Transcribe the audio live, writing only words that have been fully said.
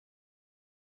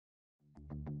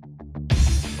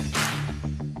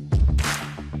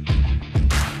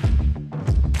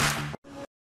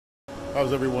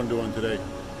How's everyone doing today?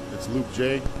 It's Luke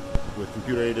J with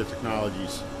Computer Aided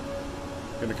Technologies.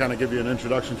 Going to kind of give you an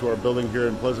introduction to our building here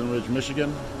in Pleasant Ridge,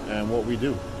 Michigan, and what we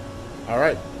do. All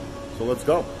right, so let's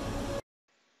go.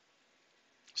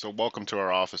 So welcome to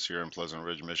our office here in Pleasant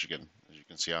Ridge, Michigan. As you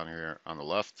can see on here on the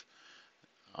left,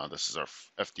 this is our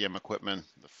FDM equipment,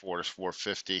 the Fortis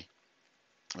 450.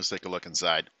 Let's take a look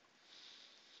inside.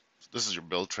 This is your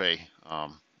build tray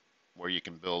where you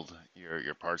can build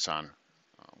your parts on.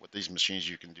 With these machines,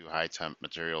 you can do high temp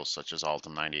materials such as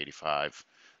Altum 9085,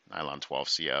 Nylon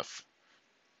 12CF.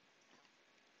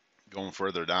 Going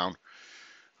further down,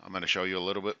 I'm going to show you a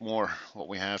little bit more what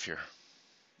we have here.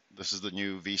 This is the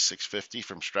new V650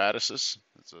 from Stratasys.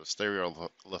 It's a stereo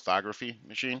lithography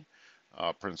machine.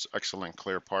 Prints excellent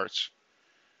clear parts.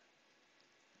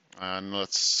 And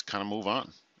let's kind of move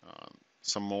on.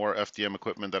 Some more FDM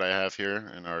equipment that I have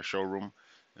here in our showroom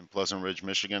in Pleasant Ridge,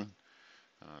 Michigan.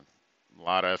 A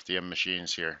lot of FDM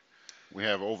machines here. We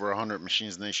have over 100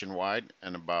 machines nationwide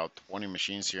and about 20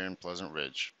 machines here in Pleasant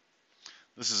Ridge.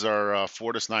 This is our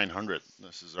Fortis 900.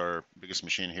 This is our biggest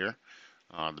machine here.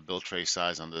 The build tray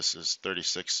size on this is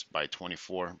 36 by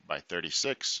 24 by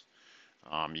 36.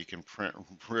 You can print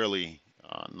really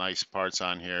nice parts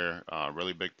on here,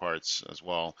 really big parts as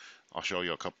well. I'll show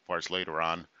you a couple parts later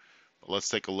on. But let's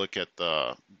take a look at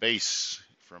the base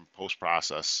from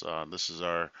post-process. This is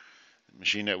our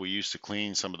machine that we use to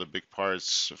clean some of the big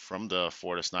parts from the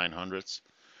Fortis 900s.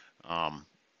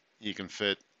 You can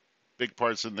fit big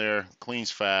parts in there, cleans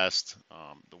fast.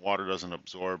 The water doesn't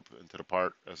absorb into the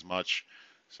part as much,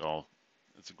 so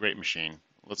it's a great machine.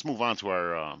 Let's move on to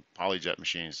our PolyJet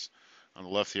machines. On the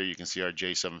left here, you can see our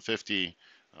J750,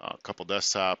 a couple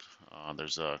desktop.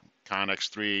 There's a Connex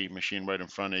 3 machine right in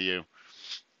front of you.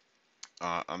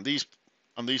 On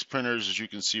these printers, as you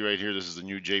can see right here, this is the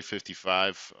new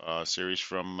J55 series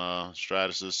from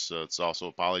Stratasys. It's also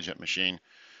a PolyJet machine.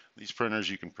 These printers,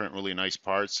 you can print really nice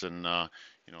parts, and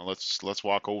let's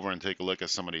walk over and take a look at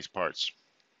some of these parts.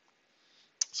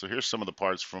 So here's some of the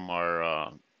parts from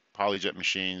our PolyJet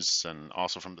machines, and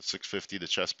also from the 650, the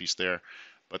chest piece there.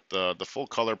 But the full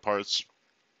color parts,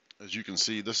 as you can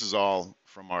see, this is all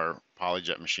from our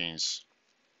PolyJet machines.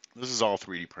 This is all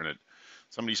 3D printed.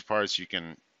 Some of these parts you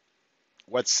can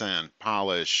wet sand,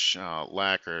 polish,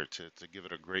 lacquer to give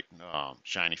it a great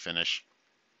shiny finish.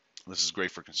 This is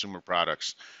great for consumer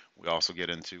products. We also get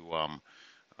into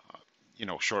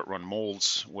short run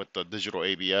molds with the digital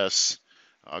ABS.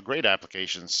 Great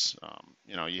applications.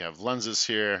 You have lenses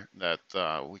here that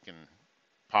we can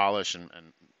polish and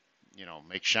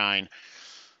make shine.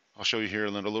 I'll show you here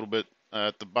in a little bit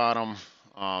at the bottom.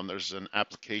 There's an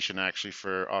application actually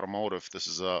for automotive. This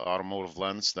is an automotive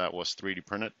lens that was 3D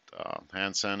printed,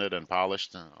 hand sanded and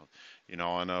polished.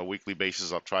 On a weekly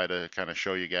basis, I'll try to kind of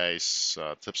show you guys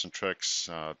tips and tricks,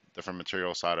 different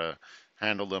materials, how to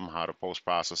handle them, how to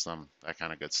post-process them, that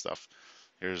kind of good stuff.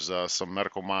 Here's some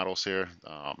medical models here,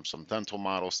 some dental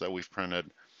models that we've printed.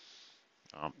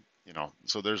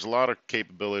 So there's a lot of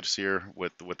capabilities here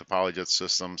with the PolyJet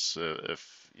systems.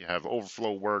 If you have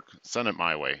overflow work, send it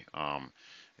my way.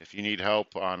 If you need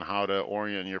help on how to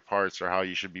orient your parts or how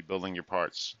you should be building your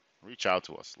parts, reach out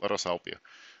to us. Let us help you.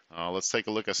 Let's take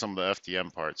a look at some of the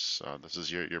FDM parts. This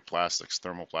is your plastics,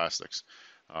 thermoplastics.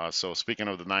 So speaking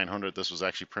of the 900, this was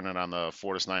actually printed on the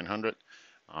Fortis 900,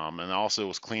 and also it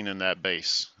was cleaning that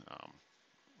base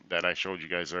that I showed you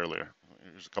guys earlier.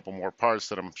 There's a couple more parts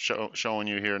that I'm showing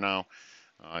you here now.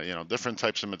 Different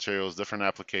types of materials, different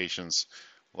applications.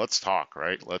 Let's talk,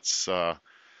 right?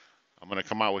 I'm going to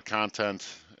come out with content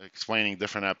explaining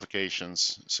different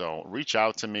applications. So reach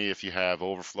out to me if you have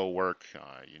overflow work,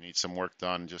 you need some work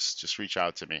done, just reach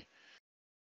out to me.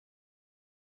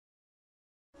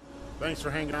 Thanks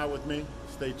for hanging out with me.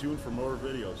 Stay tuned for more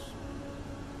videos.